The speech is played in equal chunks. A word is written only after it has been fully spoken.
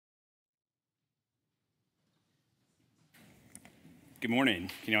Good morning.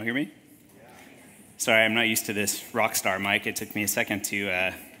 Can y'all hear me? Sorry, I'm not used to this rock star mic. It took me a second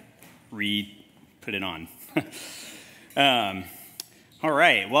to put it on. All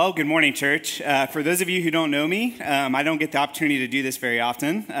right. Well, good morning, church. For those of you who don't know me, I don't get the opportunity to do this very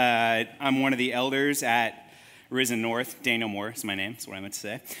often. I'm one of the elders at Risen North. Daniel Moore is my name. That's what I meant to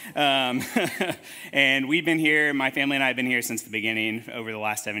say. And we've been here, my family and I have been here since the beginning over the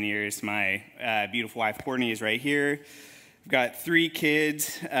last 7 years. My beautiful wife, Courtney, is right here. We've got 3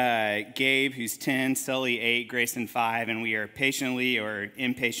 kids, Gabe, who's 10, Sully, 8, Grayson, 5, and we are patiently or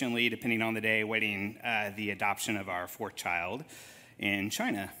impatiently, depending on the day, waiting the adoption of our 4th child in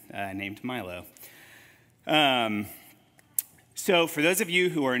China, named Milo. So for those of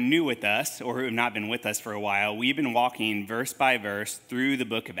you who are new with us or who have not been with us for a while, we've been walking verse by verse through the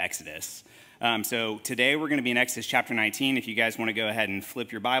book of Exodus. So today we're going to be in Exodus chapter 19. If you guys want to go ahead and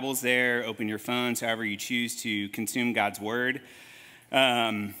flip your Bibles there, open your phones, however you choose to consume God's word.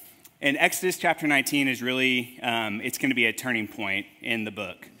 And Exodus chapter 19 is really, it's going to be a turning point in the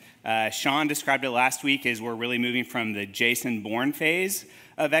book. Sean described it last week as we're really moving from the Jason Bourne phase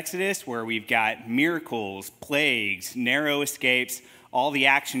of Exodus, where we've got miracles, plagues, narrow escapes, all the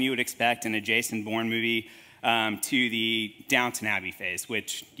action you would expect in a Jason Bourne movie, to the Downton Abbey phase,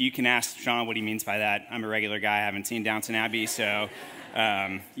 which you can ask Sean what he means by that. I'm a regular guy. I haven't seen Downton Abbey, so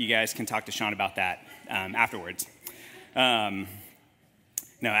you guys can talk to Sean about that afterwards. No,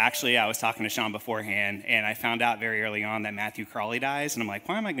 actually, I was talking to Sean beforehand, and I found out very early on that Matthew Crawley dies, and I'm like,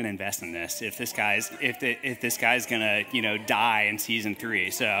 why am I going to invest in this if this guy's going to die in season 3?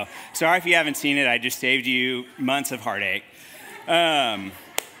 So sorry if you haven't seen it. I just saved you months of heartache.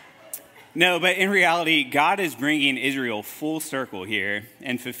 No, but in reality, God is bringing Israel full circle here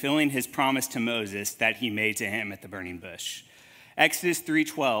and fulfilling his promise to Moses that he made to him at the burning bush. Exodus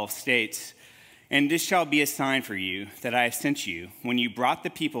 3:12 states, "And this shall be a sign for you that I have sent you. When you brought the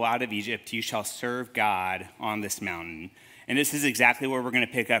people out of Egypt, you shall serve God on this mountain." And this is exactly where we're going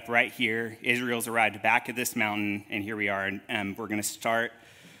to pick up right here. Israel's arrived back at this mountain, and here we are. And we're going to start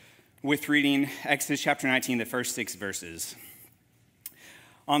with reading Exodus chapter 19, the first 6 verses.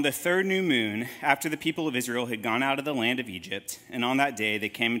 "On the 3rd new moon, after the people of Israel had gone out of the land of Egypt, and on that day they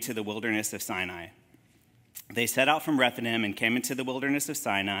came into the wilderness of Sinai. They set out from Rephidim and came into the wilderness of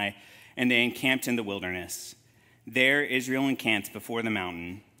Sinai, and they encamped in the wilderness. There Israel encamped before the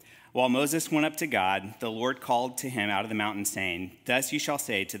mountain. While Moses went up to God, the Lord called to him out of the mountain, saying, 'Thus you shall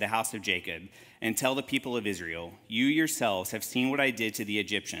say to the house of Jacob, and tell the people of Israel, you yourselves have seen what I did to the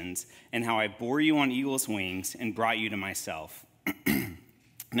Egyptians, and how I bore you on eagle's wings and brought you to myself.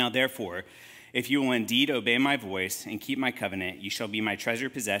 Now therefore, if you will indeed obey my voice and keep my covenant, you shall be my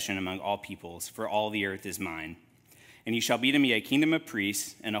treasured possession among all peoples, for all the earth is mine. And you shall be to me a kingdom of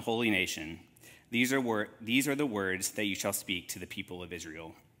priests and a holy nation. These are the words that you shall speak to the people of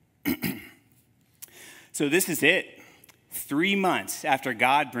Israel.'" So this is it. 3 months after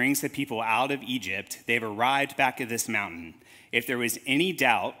God brings the people out of Egypt, they've arrived back at this mountain. If there was any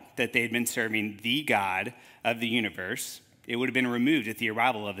doubt that they'd been serving the God of the universe, it would have been removed at the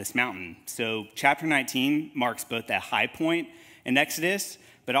arrival of this mountain. So chapter 19 marks both the high point in Exodus,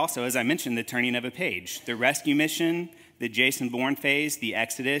 but also, as I mentioned, the turning of a page. The rescue mission, the Jason Bourne phase, the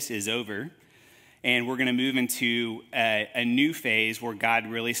Exodus is over. And we're going to move into a new phase where God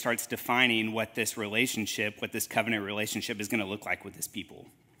really starts defining what this relationship, what this covenant relationship is going to look like with his people.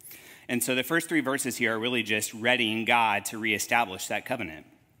 And so the first 3 verses here are really just readying God to reestablish that covenant.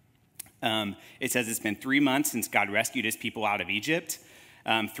 It says it's been 3 months since God rescued his people out of Egypt,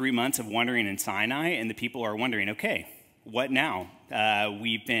 3 months of wandering in Sinai, and the people are wondering, okay, what now?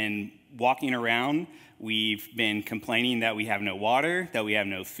 We've been walking around. We've been complaining that we have no water, that we have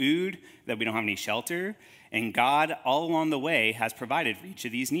no food, that we don't have any shelter. And God, all along the way, has provided for each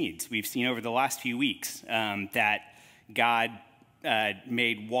of these needs. We've seen over the last few weeks that God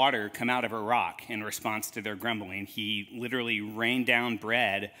made water come out of a rock in response to their grumbling. He literally rained down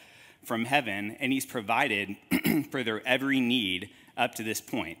bread from heaven, and he's provided for their every need up to this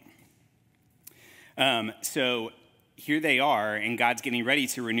point. So here they are, and God's getting ready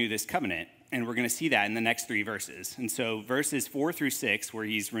to renew this covenant, and we're going to see that in the next 3 verses. And so verses 4 through 6, where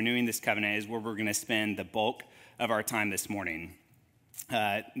he's renewing this covenant, is where we're going to spend the bulk of our time this morning.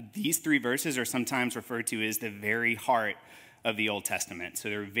 These 3 verses are sometimes referred to as the very heart of the Old Testament. So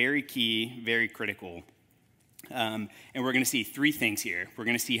they're very key, very critical. And we're going to see 3 things here. We're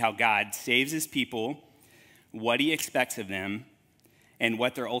going to see how God saves his people, what he expects of them, and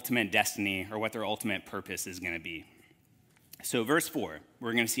what their ultimate destiny or what their ultimate purpose is going to be. So verse 4,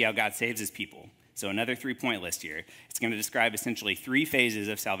 we're going to see how God saves his people. So another 3-point list here. It's going to describe essentially 3 phases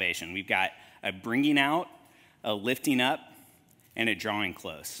of salvation. We've got a bringing out, a lifting up, and a drawing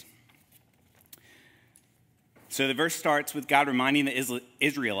close. So the verse starts with God reminding the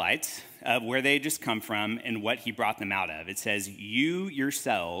Israelites of where they just come from and what he brought them out of. It says, "You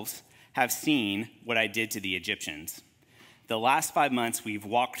yourselves have seen what I did to the Egyptians." The last 5 months, we've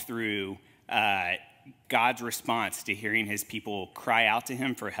walked through God's response to hearing his people cry out to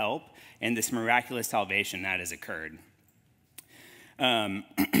him for help and this miraculous salvation that has occurred.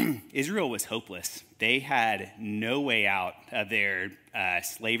 Israel was hopeless. They had no way out of their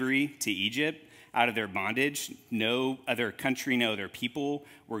slavery to Egypt, out of their bondage. No other country, no other people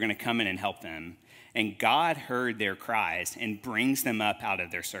were going to come in and help them. And God heard their cries and brings them up out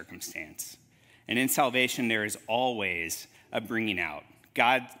of their circumstance. And in salvation, there is always a bringing out.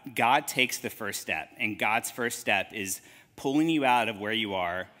 God takes the first step, and God's first step is pulling you out of where you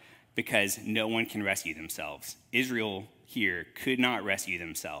are because no one can rescue themselves. Israel here could not rescue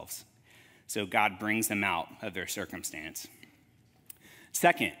themselves. So God brings them out of their circumstance.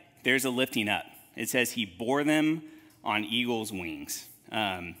 Second, there's a lifting up. It says he bore them on eagle's wings.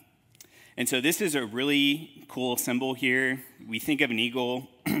 And so this is a really cool symbol here. We think of an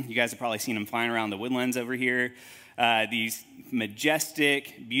eagle. You guys have probably seen them flying around the woodlands over here. These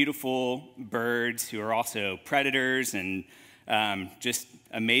majestic, beautiful birds who are also predators and just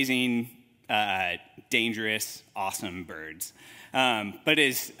amazing, dangerous, awesome birds. But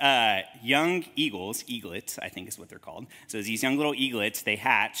as young eagles, eaglets, I think is what they're called. So as these young little eaglets, they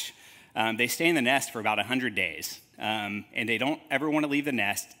hatch. They stay in the nest for about 100 days. And they don't ever want to leave the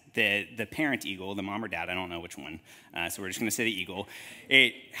nest. The parent eagle, the mom or dad, I don't know which one, so we're just going to say the eagle,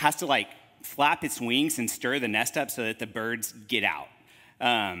 it has to flap its wings and stir the nest up so that the birds get out.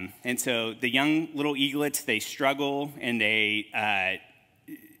 And so the young little eaglets, they struggle and they're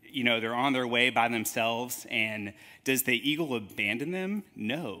on their way by themselves. And does the eagle abandon them?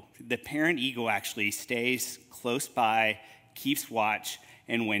 No. The parent eagle actually stays close by, keeps watch,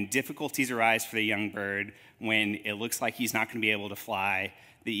 and when difficulties arise for the young bird, when it looks like he's not going to be able to fly,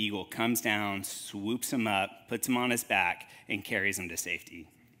 the eagle comes down, swoops him up, puts him on his back, and carries him to safety.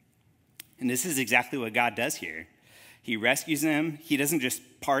 And this is exactly what God does here. He rescues them. He doesn't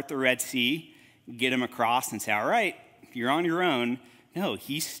just part the Red Sea, get him across, and say, all right, you're on your own. No,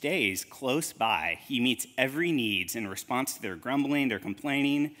 he stays close by. He meets every need in response to their grumbling, their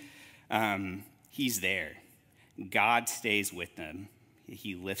complaining. He's there. God stays with them.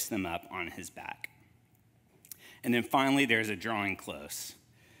 He lifts them up on his back. And then finally, there's a drawing close.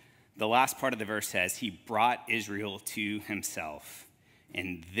 The last part of the verse says, he brought Israel to himself,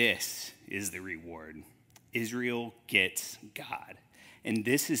 and this is the reward. Israel gets God. And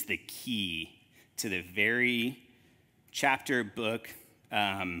this is the key to the very chapter, book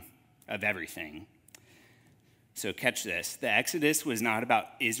of everything. So catch this. The Exodus was not about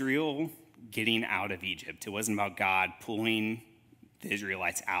Israel getting out of Egypt. It wasn't about God pulling the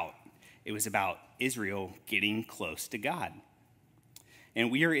Israelites out. It was about Israel getting close to God. And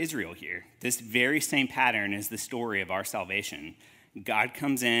we are Israel here. This very same pattern is the story of our salvation. God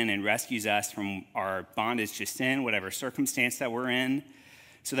comes in and rescues us from our bondage to sin, whatever circumstance that we're in,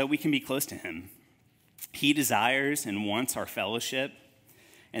 so that we can be close to him. He desires and wants our fellowship,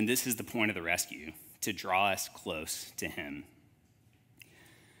 and this is the point of the rescue, to draw us close to him.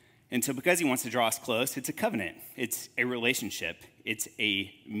 And so because he wants to draw us close, it's a covenant. It's a relationship. It's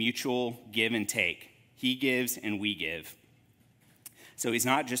a mutual give and take. He gives and we give. So he's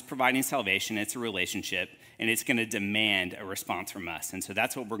not just providing salvation, it's a relationship, and it's going to demand a response from us. And so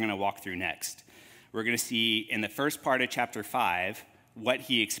that's what we're going to walk through next. We're going to see in the first part of chapter 5 what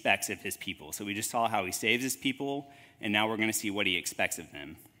he expects of his people. So we just saw how he saves his people, and now we're going to see what he expects of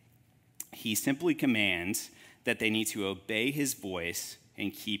them. He simply commands that they need to obey his voice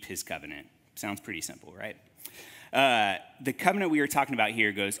and keep his covenant. Sounds pretty simple, right? The covenant we are talking about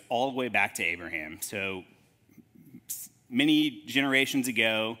here goes all the way back to Abraham. So many generations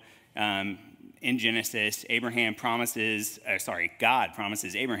ago, in Genesis, God promises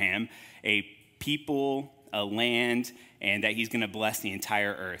Abraham a people, a land, and that he's going to bless the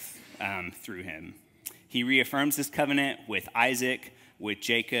entire earth through him. He reaffirms this covenant with Isaac, with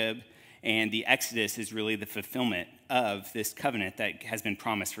Jacob, and the Exodus is really the fulfillment of this covenant that has been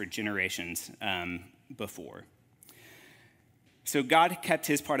promised for generations before. So God kept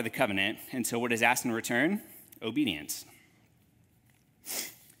his part of the covenant, and so what is asked in return? Obedience.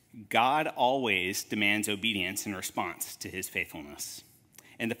 God always demands obedience in response to his faithfulness.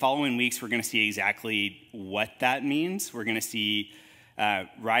 In the following weeks, we're going to see exactly what that means. We're going to see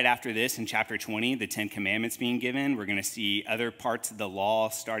right after this in chapter 20, the 10 Commandments being given. We're going to see other parts of the law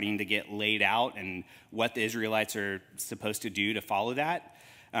starting to get laid out and what the Israelites are supposed to do to follow that.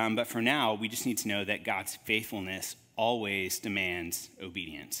 But for now, we just need to know that God's faithfulness always demands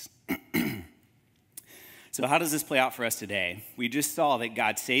obedience. So how does this play out for us today? We just saw that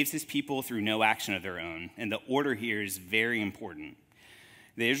God saves his people through no action of their own, and the order here is very important.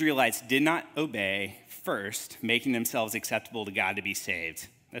 The Israelites did not obey first, making themselves acceptable to God to be saved.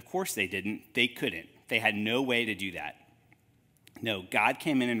 Of course they didn't. They couldn't. They had no way to do that. No, God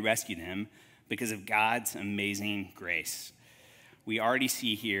came in and rescued them because of God's amazing grace. We already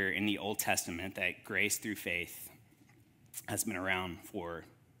see here in the Old Testament that grace through faith has been around for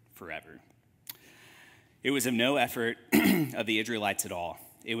forever. It was of no effort of the Israelites at all.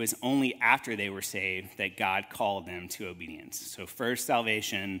 It was only after they were saved that God called them to obedience. So first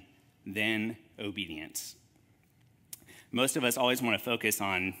salvation, then obedience. Most of us always want to focus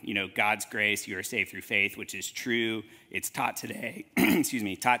on, God's grace, you are saved through faith, which is true. It's taught today, and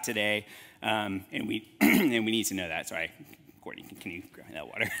we need to know that. Sorry, Courtney, can you grab that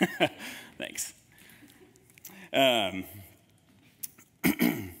water? Thanks.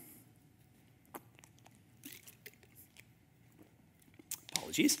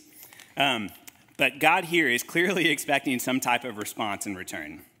 Apologies. But God here is clearly expecting some type of response in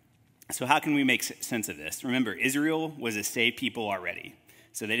return. So how can we make sense of this? Remember, Israel was a saved people already,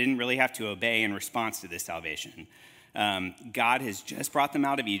 so they didn't really have to obey in response to this salvation. God has just brought them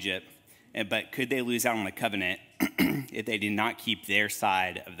out of Egypt, but could they lose out on the covenant if they did not keep their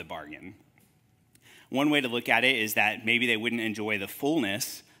side of the bargain? One way to look at it is that maybe they wouldn't enjoy the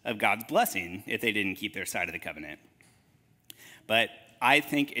fullness of God's blessing if they didn't keep their side of the covenant. But I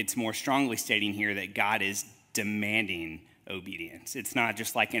think it's more strongly stating here that God is demanding obedience. It's not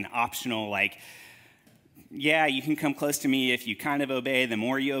just like an optional, you can come close to me if you kind of obey. The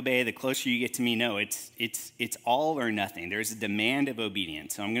more you obey, the closer you get to me. No, it's all or nothing. There's a demand of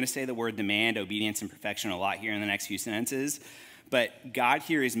obedience. So I'm going to say the word demand, obedience, and perfection a lot here in the next few sentences. But God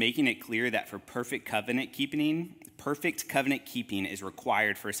here is making it clear that for perfect covenant keeping is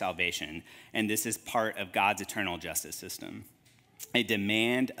required for salvation. And this is part of God's eternal justice system. A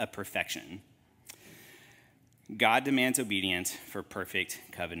demand of perfection. God demands obedience for perfect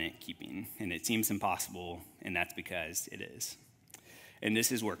covenant keeping, and it seems impossible, and that's because it is. And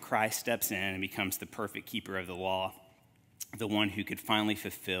this is where Christ steps in and becomes the perfect keeper of the law, the one who could finally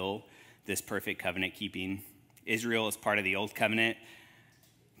fulfill this perfect covenant keeping. Israel is part of the old covenant.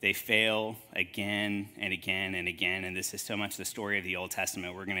 They fail again and again and again, and this is so much the story of the Old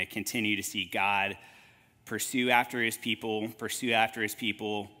Testament. We're going to continue to see God pursue after his people,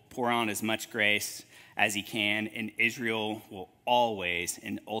 pour on as much grace as he can, and Israel will always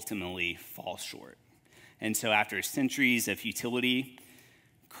and ultimately fall short. And so after centuries of futility,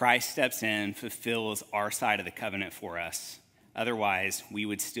 Christ steps in, fulfills our side of the covenant for us. Otherwise, we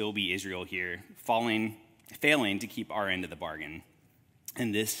would still be Israel here, failing to keep our end of the bargain.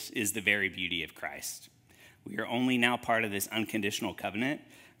 And this is the very beauty of Christ. We are only now part of this unconditional covenant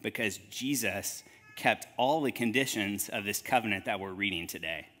because Jesus kept all the conditions of this covenant that we're reading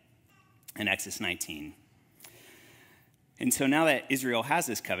today in Exodus 19. And so now that Israel has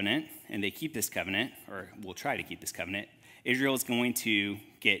this covenant, and they keep this covenant, or will try to keep this covenant, Israel is going to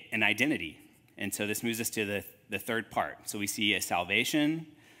get an identity. And so this moves us to the third part. So we see a salvation,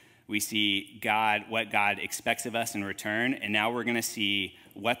 we see what God expects of us in return, and now we're going to see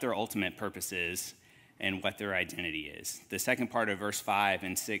what their ultimate purpose is and what their identity is. The second part of verse 5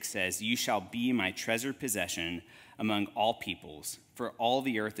 and 6 says, "You shall be my treasured possession among all peoples, for all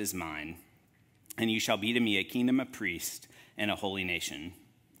the earth is mine, and you shall be to me a kingdom of priests and a holy nation."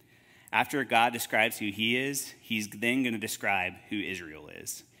 After God describes who he is, he's then going to describe who Israel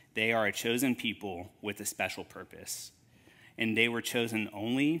is. They are a chosen people with a special purpose, and they were chosen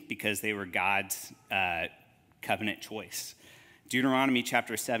only because they were God's covenant choice. Deuteronomy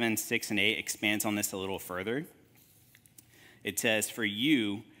chapter 7, 6, and 8 expands on this a little further. It says, "For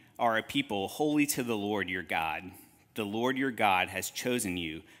you are a people holy to the Lord your God. The Lord your God has chosen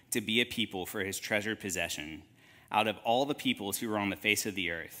you to be a people for his treasured possession out of all the peoples who were on the face of the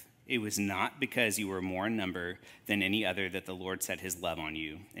earth. It was not because you were more in number than any other that the Lord set his love on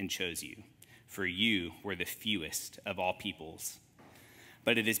you and chose you, for you were the fewest of all peoples.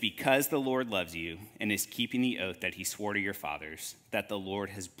 But it is because the Lord loves you and is keeping the oath that he swore to your fathers, that the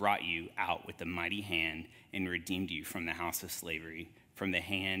Lord has brought you out with a mighty hand and redeemed you from the house of slavery, from the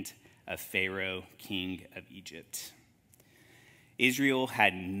hand of Pharaoh, king of Egypt." Israel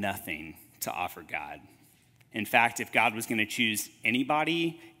had nothing to offer God. In fact, if God was going to choose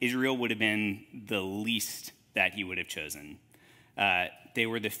anybody, Israel would have been the least that he would have chosen. They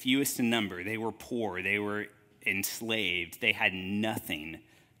were the fewest in number. They were poor. They were enslaved. They had nothing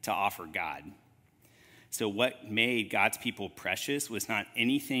to offer God. So what made God's people precious was not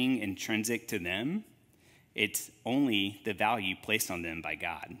anything intrinsic to them. It's only the value placed on them by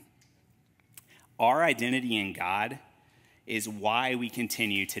God. Our identity in God is why we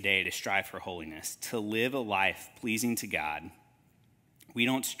continue today to strive for holiness, to live a life pleasing to God. We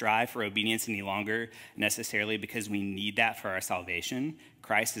don't strive for obedience any longer necessarily because we need that for our salvation.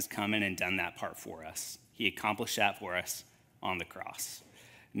 Christ has come in and done that part for us. He accomplished that for us on the cross.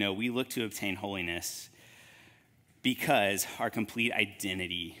 No, we look to obtain holiness because our complete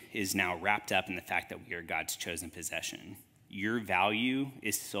identity is now wrapped up in the fact that we are God's chosen possession. Your value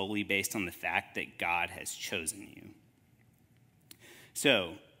is solely based on the fact that God has chosen you.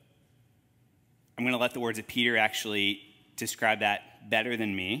 So, I'm going to let the words of Peter actually describe that better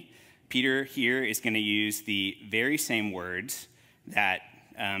than me. Peter here is going to use the very same words that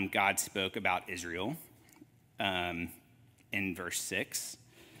God spoke about Israel in verse 6.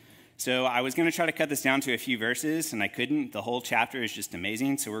 So I was going to try to cut this down to a few verses, and I couldn't. The whole chapter is just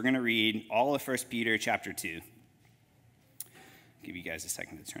amazing. So we're going to read all of 1 Peter chapter 2. I'll give you guys a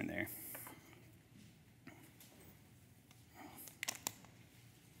second to turn there.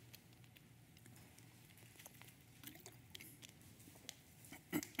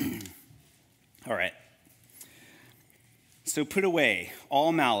 All right. So put away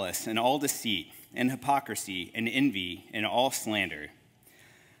all malice and all deceit and hypocrisy and envy and all slander.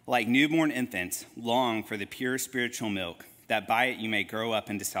 Like newborn infants, long for the pure spiritual milk, that by it you may grow up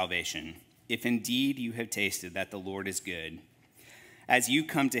into salvation, if indeed you have tasted that the Lord is good. As you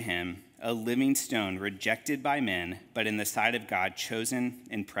come to him, a living stone rejected by men, but in the sight of God chosen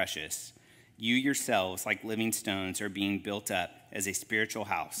and precious, you yourselves, like living stones, are being built up as a spiritual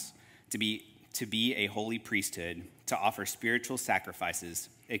house, to be a holy priesthood, to offer spiritual sacrifices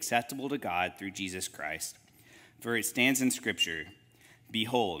acceptable to God through Jesus Christ. For it stands in Scripture,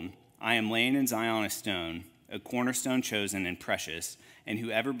 behold, I am laying in Zion a stone, a cornerstone chosen and precious, and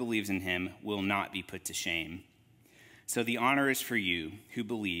whoever believes in him will not be put to shame. So the honor is for you who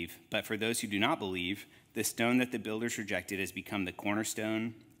believe, but for those who do not believe, the stone that the builders rejected has become the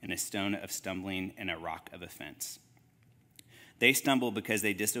cornerstone and a stone of stumbling and a rock of offense. They stumble because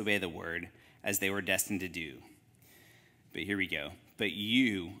they disobey the word, as they were destined to do. But here we go. But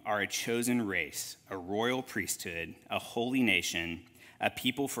you are a chosen race, a royal priesthood, a holy nation, a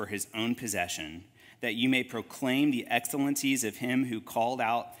people for his own possession, that you may proclaim the excellencies of him who called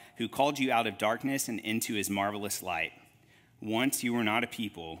you out of darkness and into his marvelous light. Once you were not a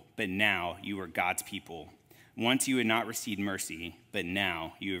people, but now you are God's people. Once you had not received mercy, but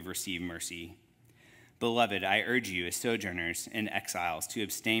now you have received mercy. Beloved, I urge you as sojourners and exiles to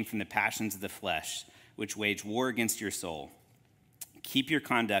abstain from the passions of the flesh, which wage war against your soul. Keep your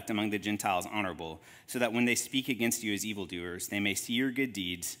conduct among the Gentiles honorable, so that when they speak against you as evildoers, they may see your good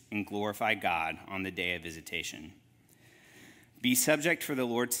deeds and glorify God on the day of visitation. Be subject for the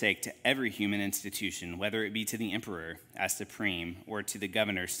Lord's sake to every human institution, whether it be to the emperor as supreme, or to the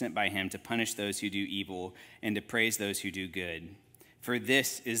governor sent by him to punish those who do evil and to praise those who do good. For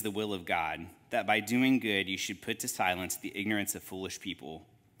this is the will of God, that by doing good you should put to silence the ignorance of foolish people.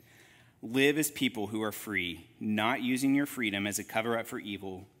 Live as people who are free, not using your freedom as a cover-up for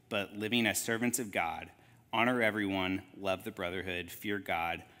evil, but living as servants of God. Honor everyone, love the brotherhood, fear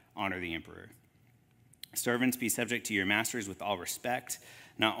God, honor the emperor. Servants, be subject to your masters with all respect,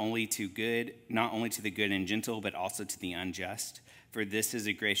 not only to the good and gentle, but also to the unjust. For this is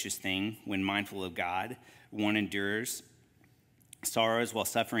a gracious thing, when mindful of God, one endures sorrows while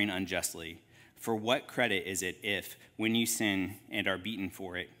suffering unjustly. For what credit is it if, when you sin and are beaten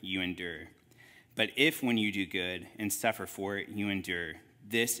for it, you endure? But if, when you do good and suffer for it, you endure,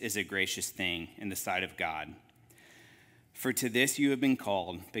 this is a gracious thing in the sight of God. For to this you have been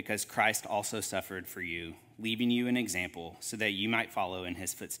called, because Christ also suffered for you, leaving you an example, so that you might follow in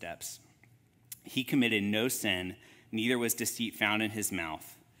his footsteps. He committed no sin, neither was deceit found in his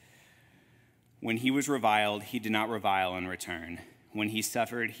mouth. When he was reviled, he did not revile in return. When he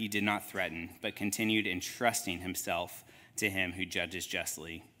suffered, he did not threaten, but continued entrusting himself to him who judges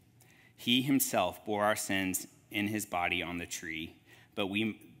justly. He himself bore our sins in his body on the tree, but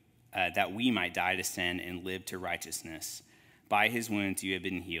that we might die to sin and live to righteousness. By his wounds you have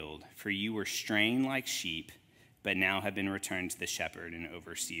been healed, for you were straying like sheep, but now have been returned to the shepherd and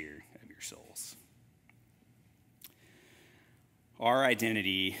overseer of your souls. Our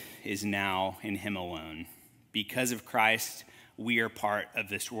identity is now in him alone. Because of Christ, we are part of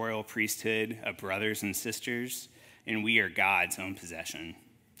this royal priesthood of brothers and sisters, and we are God's own possession.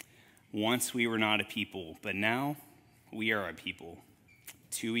 Once we were not a people, but now we are a people.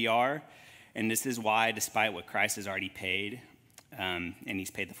 It's who we are, and this is why, despite what Christ has already paid, and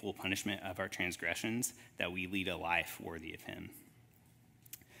he's paid the full punishment of our transgressions, that we lead a life worthy of him.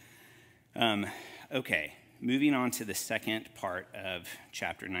 Okay, moving on to the second part of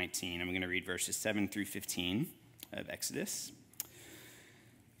chapter 19, I'm going to read verses 7 through 15 of Exodus.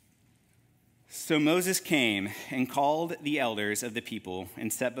 So Moses came and called the elders of the people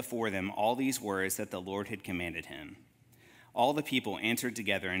and set before them all these words that the Lord had commanded him. All the people answered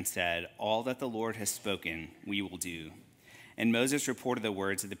together and said, "All that the Lord has spoken, we will do." And Moses reported the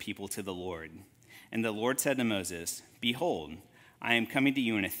words of the people to the Lord. And the Lord said to Moses, "Behold, I am coming to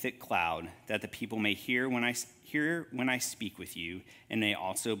you in a thick cloud, that the people may hear when I speak with you, and may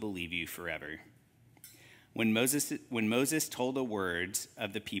also believe you forever." When Moses told the words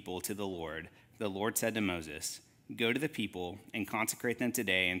of the people to the Lord said to Moses, "Go to the people and consecrate them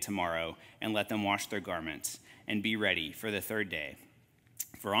today and tomorrow, and let them wash their garments, and be ready for the third day.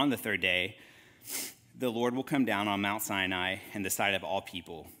 For on the third day, the Lord will come down on Mount Sinai in the sight of all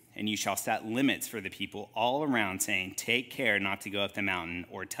people, and you shall set limits for the people all around, saying, 'Take care not to go up the mountain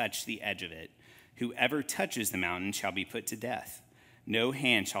or touch the edge of it. Whoever touches the mountain shall be put to death. No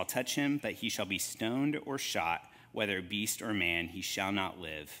hand shall touch him, but he shall be stoned or shot, whether beast or man, he shall not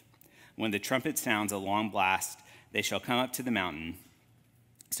live. When the trumpet sounds a long blast, they shall come up to the mountain.'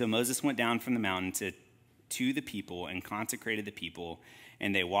 So Moses went down from the mountain to the people and consecrated the people,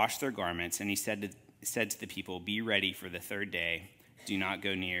 and they washed their garments. And he said to the people, 'Be ready for the third day. Do not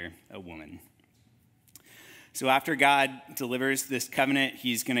go near a woman.'" So after God delivers this covenant,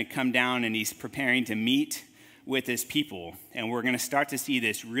 he's going to come down and he's preparing to meet with his people. And we're going to start to see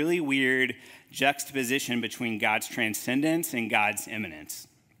this really weird juxtaposition between God's transcendence and God's immanence.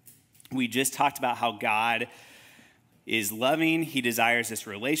 We just talked about how God is loving. He desires this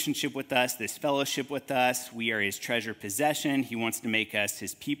relationship with us, this fellowship with us. We are his treasured possession. He wants to make us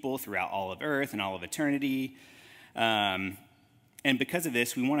his people throughout all of earth and all of eternity. And because of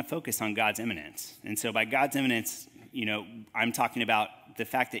this, we want to focus on God's immanence. And so by God's immanence, I'm talking about the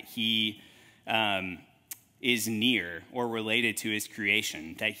fact that he is near or related to his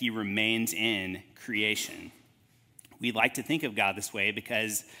creation, that he remains in creation. We like to think of God this way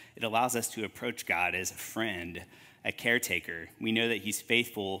because it allows us to approach God as a friend, a caretaker. We know that he's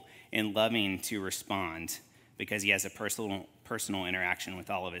faithful and loving to respond because he has a personal interaction with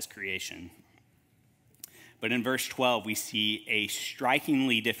all of his creation. But in verse 12, we see a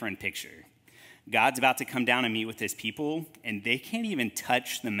strikingly different picture. God's about to come down and meet with his people, and they can't even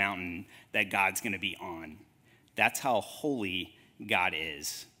touch the mountain that God's going to be on. That's how holy God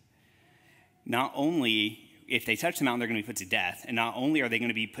is. Not only if they touch the mountain, they're going to be put to death. And not only are they going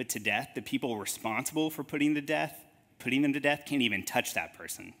to be put to death, the people responsible for putting them to death can't even touch that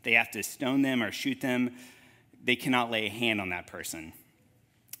person. They have to stone them or shoot them. They cannot lay a hand on that person.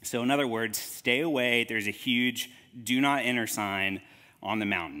 So in other words, stay away. There's a huge do not enter sign on the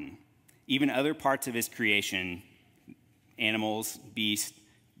mountain. Even other parts of his creation, animals, beasts,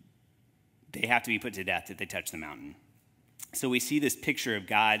 they have to be put to death if they touch the mountain. So we see this picture of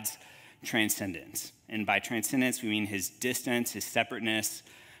God's transcendence. And by transcendence, we mean his distance, his separateness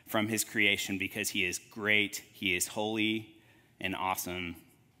from his creation, because he is great, he is holy and awesome,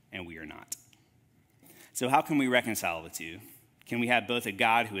 and we are not. So how can we reconcile the two? Can we have both a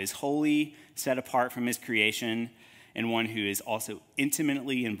God who is holy, set apart from his creation, and one who is also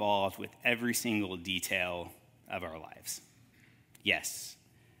intimately involved with every single detail of our lives? Yes.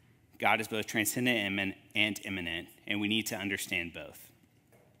 God is both transcendent and immanent, and we need to understand both.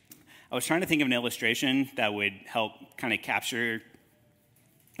 I was trying to think of an illustration that would help kind of capture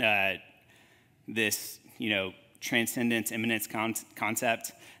this, transcendence, immanence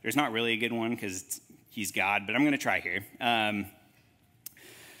concept. There's not really a good one because he's God, but I'm going to try here.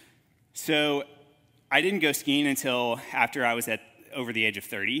 So I didn't go skiing until after I was over the age of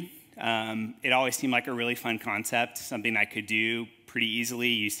 30. It always seemed like a really fun concept, something I could do pretty easily.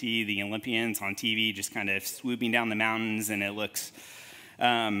 You see the Olympians on TV just kind of swooping down the mountains, and it looks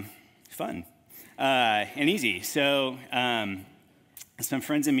fun and easy. So some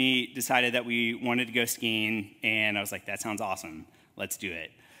friends and me decided that we wanted to go skiing, and I was like, that sounds awesome. Let's do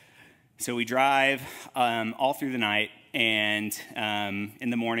it. So we drive all through the night, and in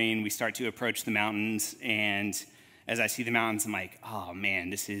the morning we start to approach the mountains, and as I see the mountains, I'm like, oh man,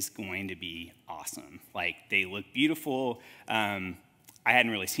 this is going to be awesome. Like, they look beautiful. I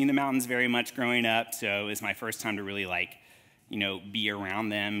hadn't really seen the mountains very much growing up, so it was my first time to really be around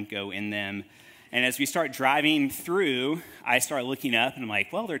them, go in them. And as we start driving through, I start looking up, and I'm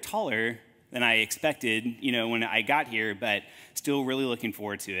like, well, they're taller than I expected, when I got here, but still really looking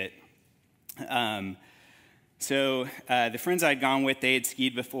forward to it. So the friends I'd gone with, they had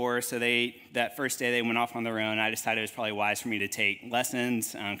skied before, so that first day they went off on their own. I decided it was probably wise for me to take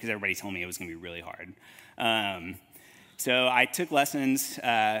lessons because everybody told me it was going to be really hard. So I took lessons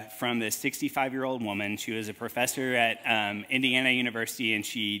from this 65-year-old woman. She was a professor at Indiana University, and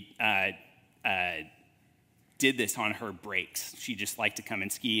she did this on her breaks. She just liked to come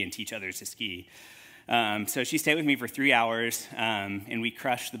and ski and teach others to ski. So she stayed with me for 3 hours, and we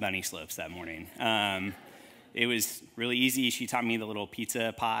crushed the bunny slopes that morning. It was really easy. She taught me the little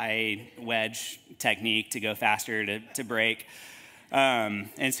pizza pie wedge technique to go faster to break.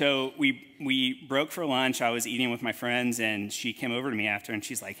 And so we broke for lunch. I was eating with my friends, and she came over to me after, and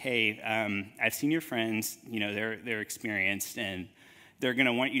she's like, "Hey, I've seen your friends. You know, they're experienced, and they're going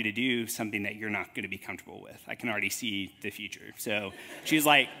to want you to do something that you're not going to be comfortable with. I can already see the future." So she's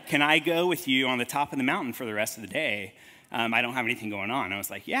like, "Can I go with you on the top of the mountain for the rest of the day? I don't have anything going on." I was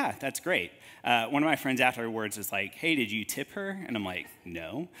like, "Yeah, that's great." One of my friends afterwards was like, "Hey, did you tip her?" And I'm like,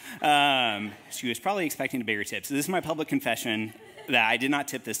 "No." She was probably expecting a bigger tip. So this is my public confession that I did not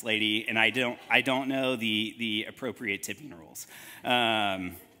tip this lady, and I don't know the appropriate tipping rules.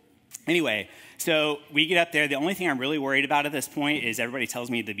 Anyway, so we get up there. The only thing I'm really worried about at this point is everybody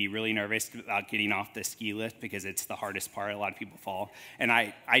tells me to be really nervous about getting off the ski lift because it's the hardest part. A lot of people fall. And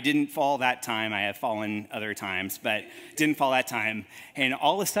I didn't fall that time. I have fallen other times, but didn't fall that time. And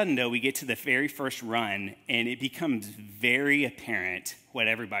all of a sudden, though, we get to the very first run, and it becomes very apparent what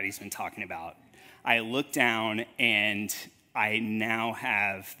everybody's been talking about. I look down, and I now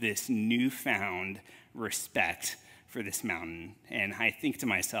have this newfound respect for this mountain. And I think to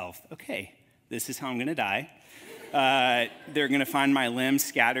myself, okay, this is how I'm going to die. They're going to find my limbs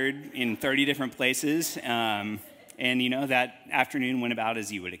scattered in 30 different places. And, you know, that afternoon went about as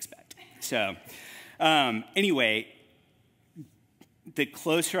you would expect. So anyway, the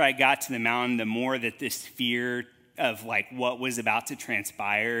closer I got to the mountain, the more that this fear of, like, what was about to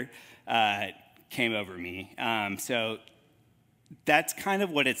transpire came over me. So that's kind of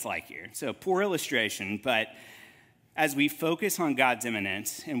what it's like here. So poor illustration, but as we focus on God's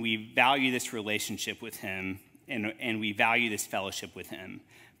immanence and we value this relationship with him and we value this fellowship with him,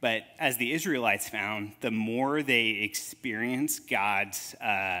 but as the Israelites found, the more they experience God's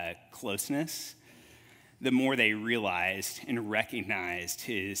closeness, the more they realized and recognized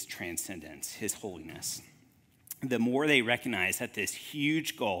his transcendence, his holiness. The more they recognized that this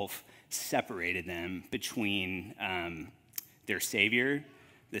huge gulf separated them between their Savior,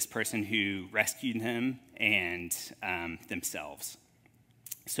 this person who rescued them, and themselves.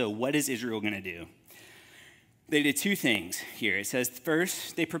 So what is Israel going to do? They did two things here. It says,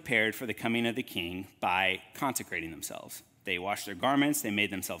 first, they prepared for the coming of the king by consecrating themselves. They washed their garments. They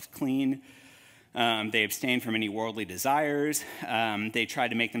made themselves clean. They abstained from any worldly desires. They tried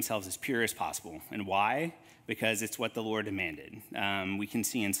to make themselves as pure as possible. And why? Because it's what the Lord demanded. We can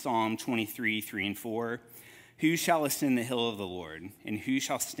see in Psalm 23, 3 and 4, "Who shall ascend the hill of the Lord, and who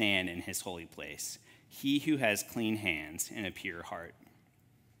shall stand in his holy place? He who has clean hands and a pure heart."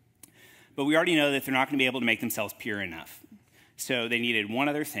 But we already know that they're not going to be able to make themselves pure enough. So they needed one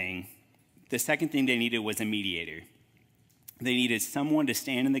other thing. The second thing they needed was a mediator. They needed someone to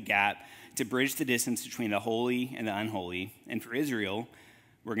stand in the gap to bridge the distance between the holy and the unholy. And for Israel,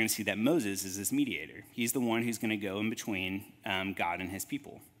 we're going to see that Moses is this mediator. He's the one who's going to go in between God and his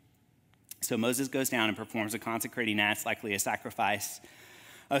people. So Moses goes down and performs a consecrating act, likely a sacrifice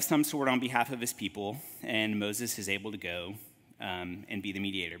of some sort on behalf of his people, and Moses is able to go and be the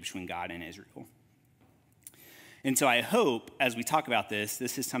mediator between God and Israel. And so I hope, as we talk about this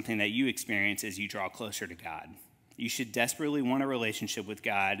is something that you experience as you draw closer to God. You should desperately want a relationship with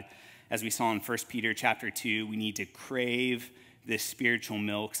God. As we saw in 1 Peter chapter 2, we need to crave this spiritual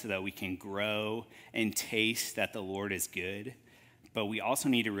milk so that we can grow and taste that the Lord is good. But we also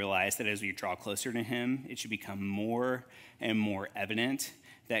need to realize that as we draw closer to him, it should become more and more evident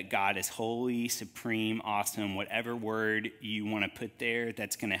that God is holy, supreme, awesome, whatever word you want to put there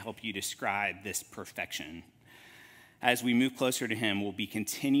that's going to help you describe this perfection. As we move closer to him, we'll be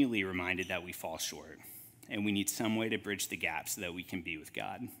continually reminded that we fall short, and we need some way to bridge the gap so that we can be with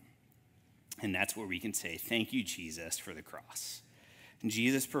God. And that's where we can say, thank you, Jesus, for the cross. And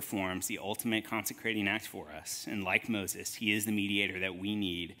Jesus performs the ultimate consecrating act for us. And like Moses, he is the mediator that we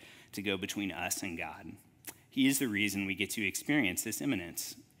need to go between us and God. He is the reason we get to experience this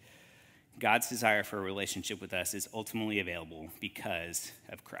immanence. God's desire for a relationship with us is ultimately available because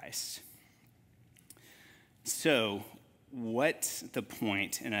of Christ. So, what's the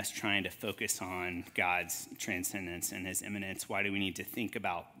point in us trying to focus on God's transcendence and his immanence? Why do we need to think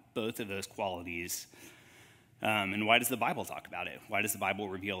about both of those qualities? And why does the Bible talk about it? Why does the Bible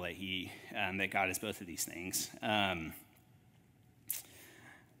reveal that that God is both of these things? I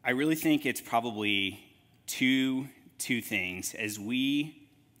really think it's probably two things. As we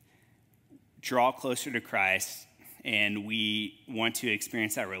draw closer to Christ and we want to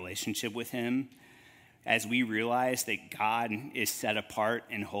experience that relationship with him, as we realize that God is set apart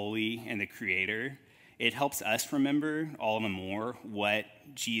and holy and the creator, it helps us remember all the more what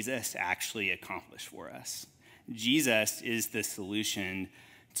Jesus actually accomplished for us. Jesus is the solution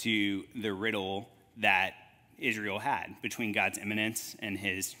to the riddle that Israel had between God's immanence and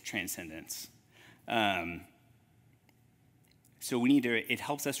his transcendence. So it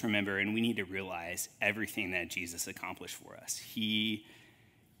helps us remember, and we need to realize everything that Jesus accomplished for us. He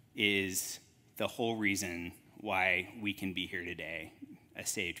is the whole reason why we can be here today, a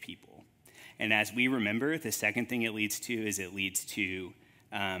saved people. And as we remember, the second thing it leads to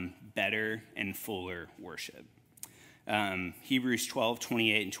better and fuller worship. Hebrews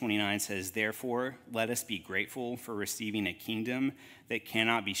 12:28 and 29 says, "Therefore, let us be grateful for receiving a kingdom that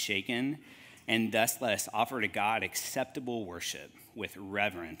cannot be shaken, and thus let us offer to God acceptable worship with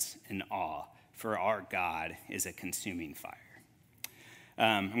reverence and awe, for our God is a consuming fire."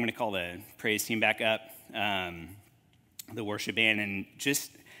 I'm going to call the praise team back up, the worship band, and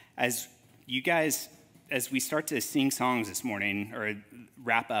just as we start to sing songs this morning, or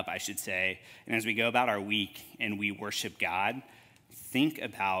wrap up, I should say, and as we go about our week and we worship God, think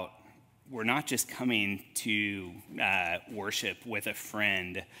about we're not just coming to worship with a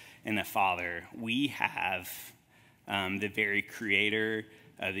friend and a father. We have the very creator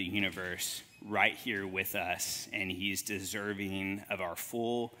of the universe right here with us, and he's deserving of our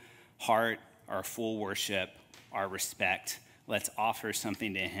full heart, our full worship, our respect. Let's offer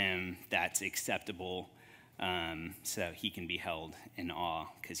something to him that's acceptable, so he can be held in awe,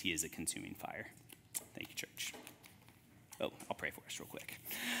 because he is a consuming fire. Thank you, church. Oh, I'll pray for us real quick.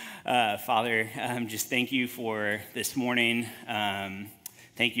 Father, just thank you for this morning.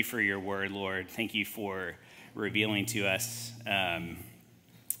 Thank you for your word, Lord. Thank you for revealing to us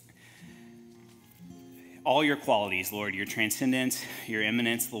all your qualities, Lord, your transcendence, your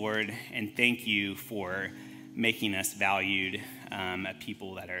immanence, Lord, and thank you for making us valued, a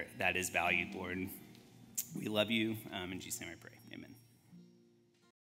people that is valued, Lord. We love you. In Jesus' name I pray. Amen.